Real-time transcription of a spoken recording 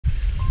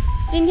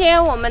今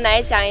天我们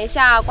来讲一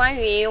下关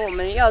于我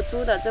们要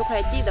租的这块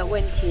地的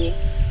问题。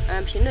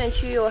评论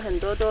区有很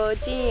多都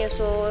建议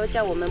说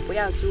叫我们不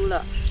要租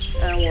了。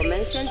我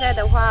们现在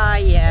的话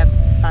也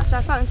打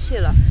算放弃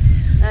了。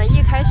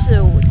一开始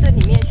这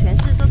里面全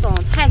是这种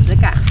菜籽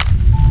秆，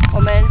我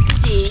们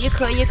自己一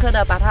颗一颗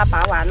的把它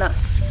拔完了。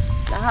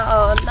然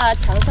后那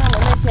墙上的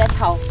那些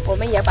草，我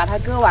们也把它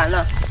割完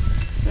了。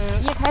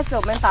一开始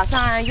我们打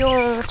算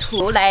用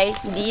土来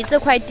犁这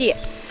块地。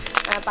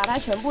把它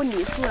全部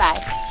捋出来，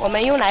我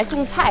们用来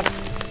种菜。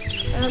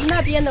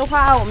那边的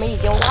话我们已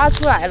经挖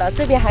出来了，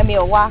这边还没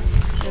有挖。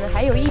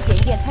还有一点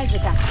点菜籽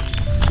秆，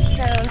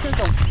像这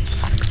种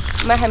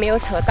我们还没有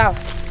扯到。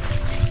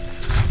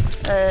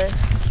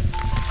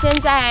现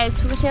在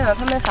出现了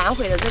他们反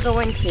悔的这个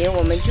问题，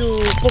我们就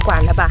不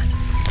管了吧。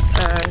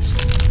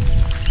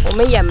我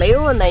们也没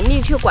有能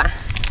力去管，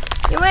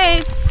因为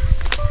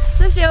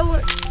这些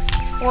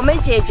我们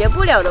解决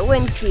不了的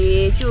问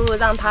题，就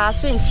让它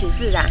顺其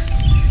自然。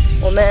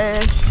我们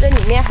这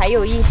里面还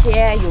有一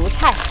些油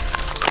菜，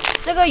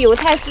这个油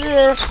菜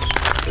是，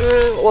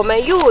我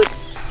们又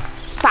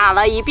撒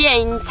了一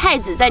遍菜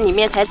籽在里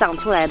面才长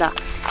出来的，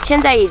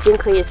现在已经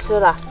可以吃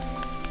了。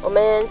我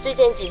们最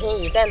近几天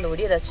也在努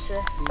力的吃，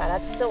把它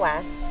吃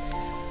完，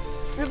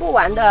吃不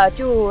完的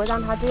就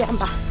让它这样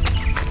吧。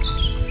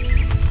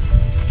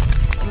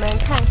我们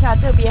看一下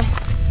这边，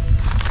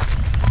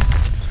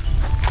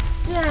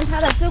虽然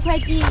它的这块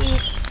地，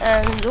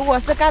如果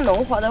是干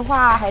农活的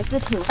话，还是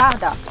挺大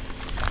的。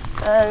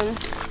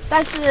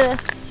但是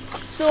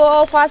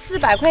说花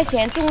400块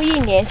钱种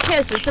1年，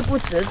确实是不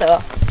值得。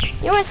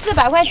因为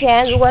400块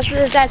钱，如果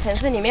是在城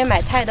市里面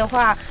买菜的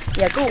话，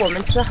也够我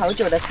们吃好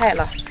久的菜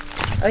了，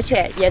而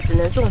且也只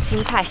能种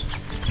青菜。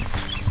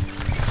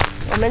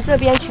我们这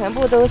边全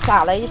部都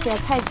撒了一些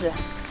菜籽，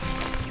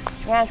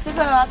你看这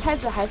个菜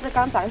籽还是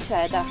刚长起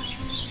来的，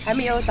还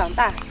没有长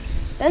大。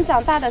等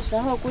长大的时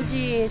候，估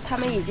计他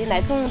们已经来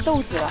种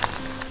豆子了。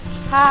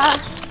他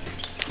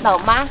老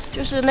妈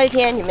就是那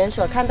天你们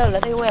所看到的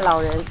那位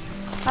老人，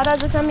他到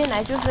这上面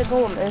来就是跟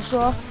我们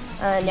说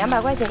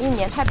，200块钱1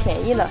年太便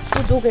宜了，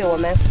不租给我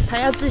们，他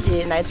要自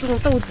己来种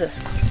豆子。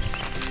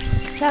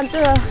像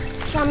这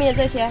上面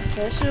这些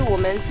全是我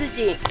们自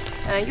己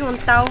用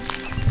刀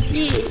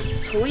一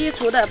锄一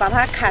锄的把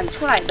它砍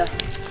出来的。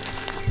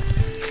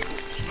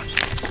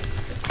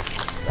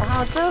然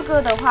后这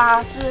个的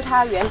话是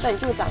它原本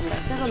就长的，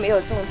这个没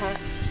有种它，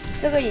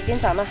这个已经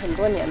长了很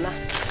多年了。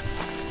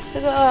这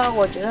个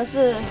我觉得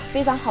是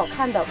非常好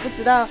看的，不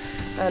知道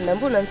能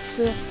不能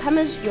吃。他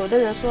们有的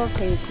人说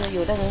可以吃，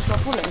有的人说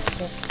不能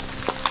吃。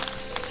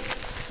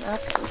然后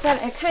再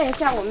来看一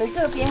下我们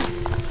这边，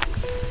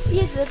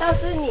一直到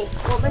这里，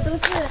我们都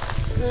是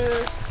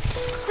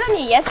这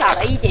里也撒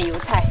了一点油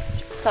菜，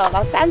撒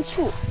了3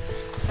处。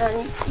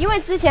因为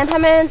之前他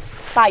们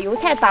把油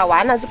菜打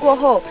完了过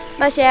后，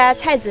那些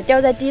菜籽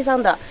掉在地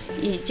上的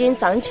已经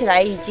长起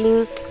来，已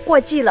经过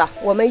季了。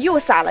我们又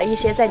撒了一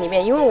些在里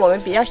面，因为我们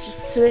比较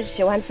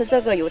喜欢吃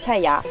这个油菜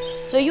芽，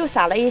所以又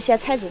撒了一些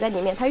菜籽在里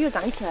面，它又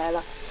长起来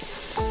了。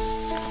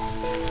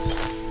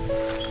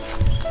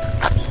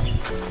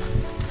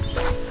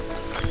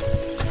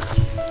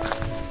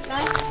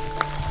来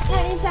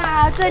看一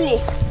下这里，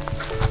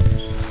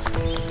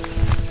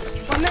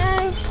我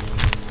们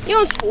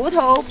用锄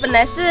头本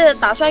来是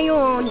打算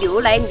用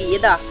牛来犁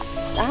的，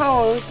然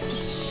后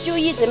就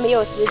一直没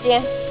有时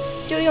间，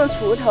就用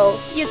锄头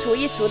一锄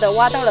一锄的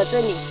挖到了这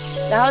里。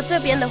然后这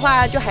边的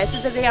话就还是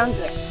这个样子，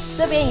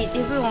这边已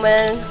经被我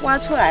们挖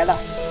出来了，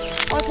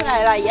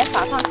也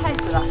撒上菜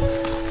籽了，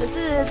只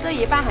是这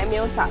一半还没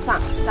有撒上。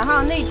然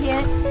后那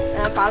天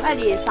把那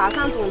里撒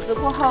上种子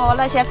过后，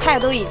那些菜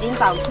都已经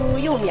长出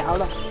幼苗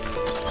了。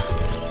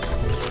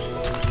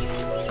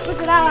不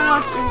知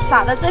道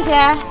撒的这些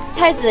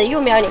菜籽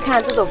幼苗，你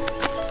看这种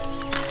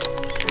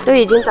都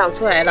已经长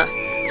出来了，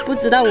不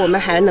知道我们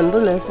还能不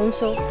能丰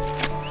收。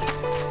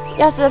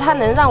要是它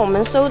能让我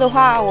们收的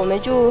话，我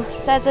们就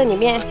在这里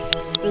面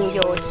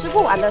有吃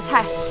不完的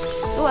菜。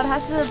如果它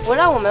是不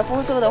让我们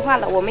丰收的话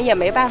了，我们也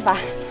没办法。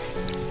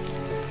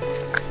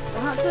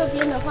然后这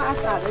边的话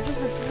撒的就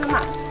是芝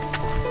麻，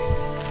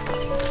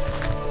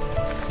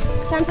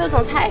像这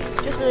种菜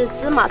就是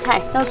芝麻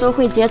菜，到时候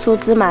会结出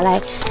芝麻来，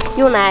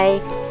用来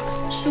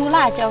酥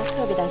辣椒，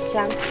特别的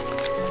香。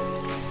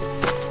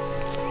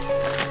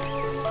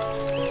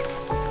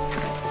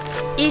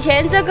以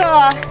前这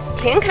个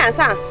田坎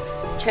上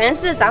全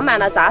是长满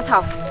了杂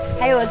草，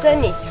还有这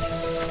里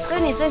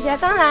这些，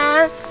当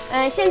然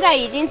现在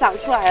已经长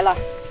出来了。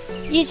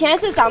以前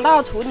是长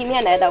到土里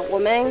面来的，我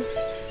们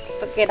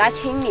给它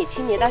清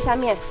理到下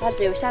面，它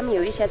只有下面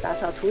有一些杂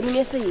草，土里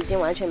面是已经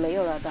完全没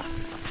有了的。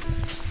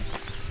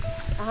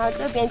然后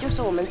这边就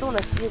是我们种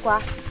的西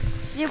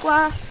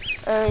瓜，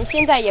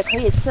现在也可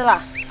以吃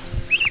了。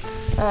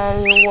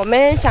我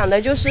们想的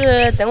就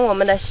是等我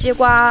们的西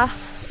瓜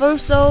丰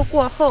收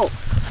过后，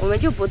我们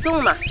就不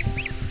种了。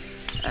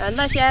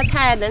那些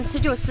菜能吃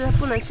就吃，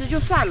不能吃就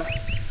算了。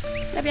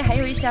那边还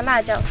有一些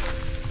辣椒，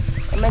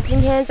我们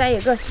今天摘一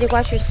个西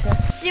瓜去吃。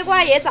西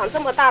瓜也长这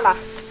么大了，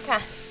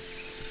看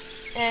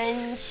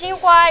西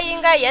瓜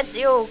应该也只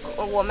有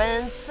我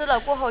们吃了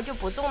过后就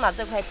不种了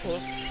这块田。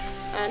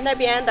那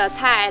边的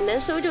菜能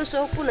收就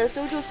收，不能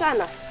收就算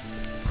了。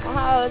然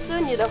后这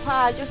里的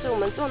话就是我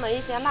们种了一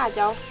些辣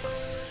椒，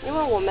因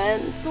为我们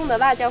种的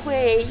辣椒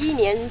会一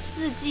年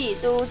四季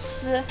都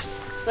吃，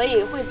所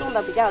以会种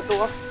的比较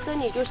多。这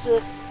里就是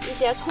一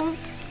些葱，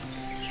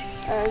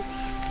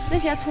这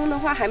些葱的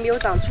话还没有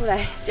长出来，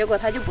结果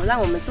他就不让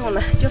我们种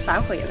了，就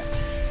反悔了。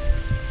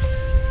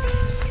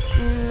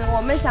我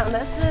们想的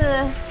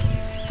是，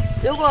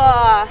如果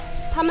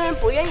他们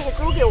不愿意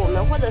租给我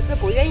们，或者是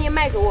不愿意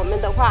卖给我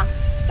们的话，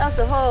到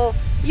时候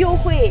又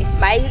会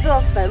埋一个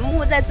坟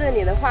墓在这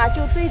里的话，就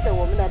对着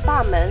我们的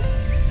大门。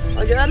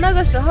我觉得那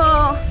个时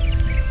候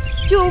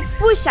就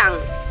不想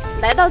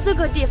来到这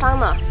个地方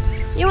了，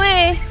因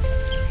为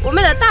我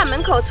们的大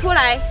门口出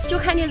来就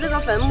看见这个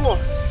坟墓，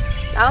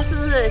然后是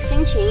不是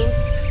心情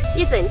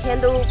一整天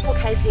都不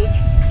开心？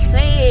所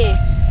以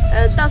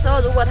到时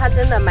候如果他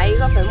真的埋一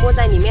个坟墓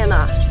在里面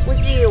了，估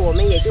计我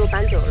们也就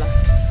搬走了。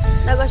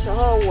那个时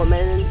候我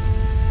们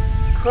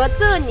和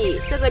这里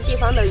这个地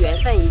方的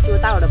缘分也就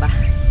到了吧。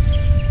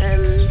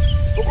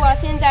不过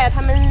现在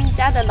他们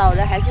家的老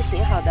人还是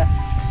挺好的，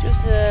就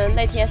是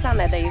那天上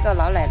来的一个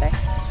老奶奶，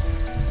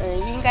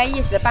应该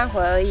一时半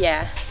会儿也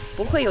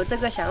不会有这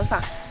个想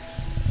法，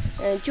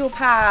就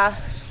怕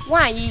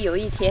万一有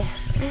一天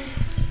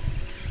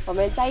我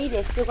们摘一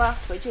点西瓜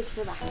回去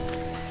吃吧，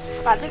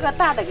把这个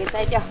大的给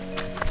摘掉。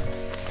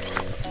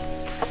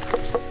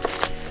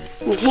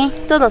你听，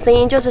这种声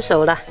音就是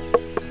熟了。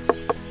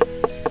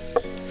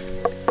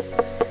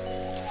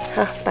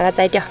好，把它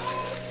摘掉。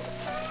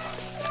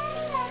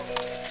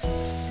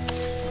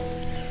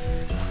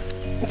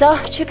走，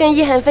去跟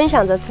一恒分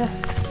享着吃。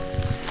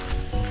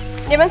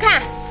你们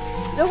看，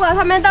如果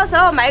他们到时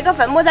候埋一个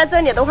坟墓在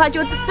这里的话，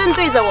就正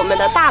对着我们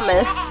的大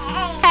门。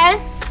恒，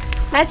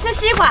来吃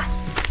西瓜。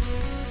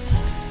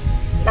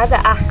拿着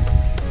啊，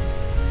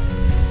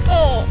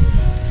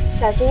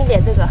小心一点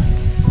这个。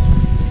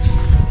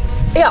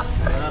哎呦，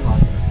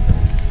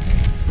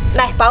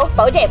来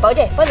宝姐，抱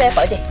着宝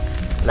姐，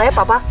来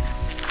宝宝，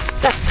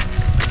来。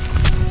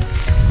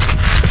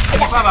哎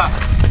呀，爸爸，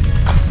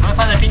我们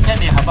放在冰箱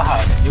里好不好？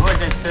一会儿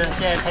再吃，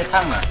现在太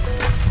烫了。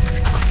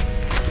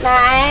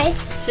来，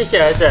谢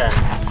谢儿子。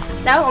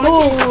走，我们去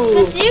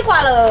吃西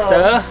瓜喽。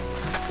走，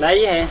来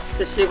一恒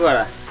吃西瓜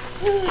了。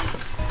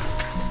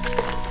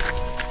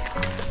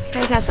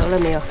看一下熟了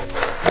没有？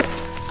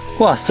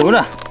哇，熟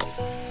了。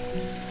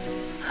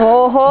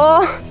哦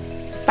吼，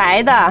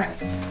白的。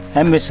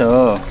还没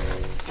熟，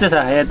至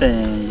少还要等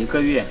1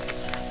个月。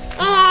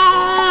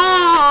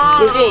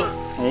刘俊，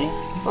哎，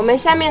我们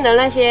下面的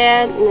那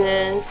些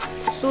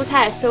蔬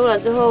菜收了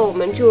之后，我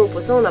们就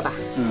不种了吧？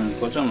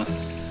不种了。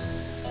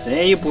人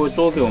家又不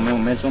租给我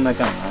们种它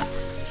干嘛？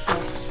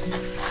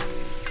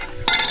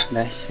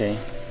来，谁？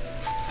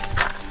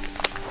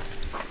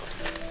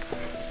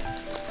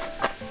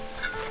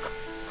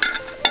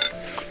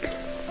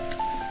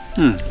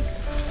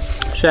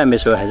虽然没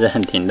熟，还是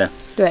很甜的。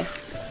对。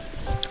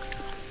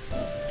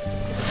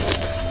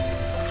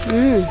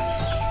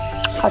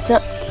好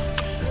吃。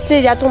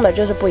这家种的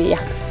就是不一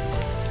样。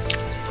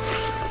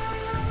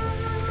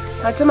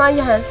好吃吗，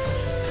一恒？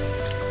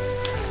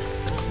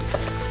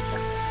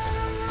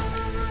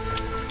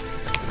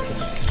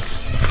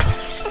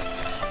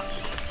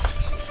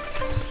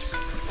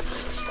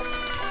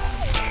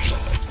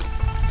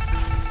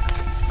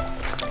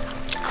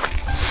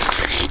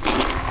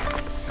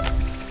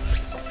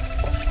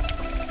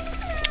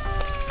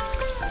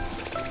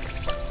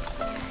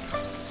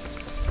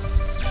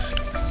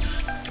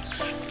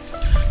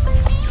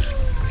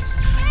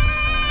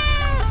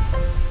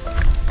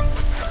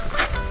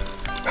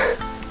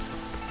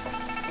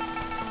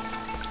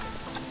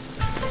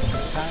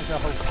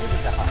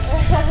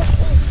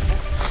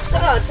这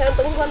个像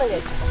冬瓜那个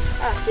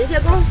谢谢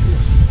公。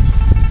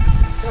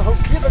这好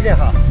吃不这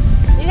好？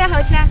应该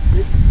好吃。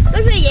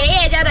这是爷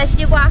爷家的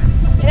西瓜，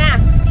你看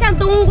像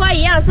冬瓜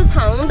一样是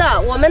长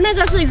的，我们那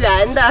个是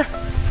圆的。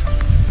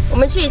我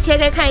们去切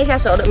开看一下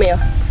熟了没有。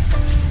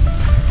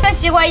这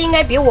西瓜应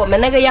该比我们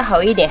那个要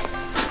好一点。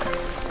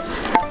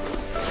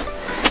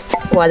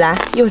果然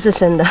又是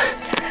生的。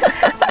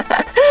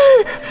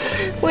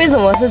为什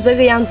么是这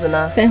个样子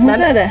呢？粉红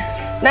色的。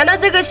难道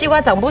这个西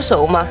瓜长不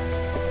熟吗？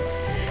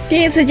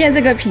第一次见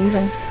这个品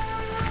种。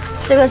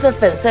这个是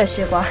粉色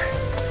西瓜，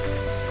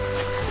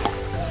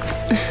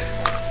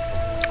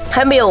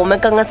还没有我们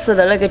刚刚吃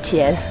的那个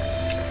甜。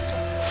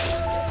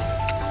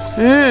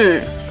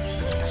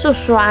是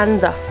酸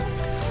的。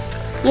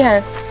一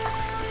恒，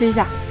吃一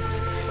下。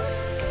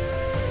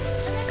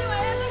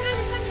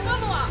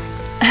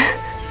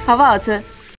好不好吃？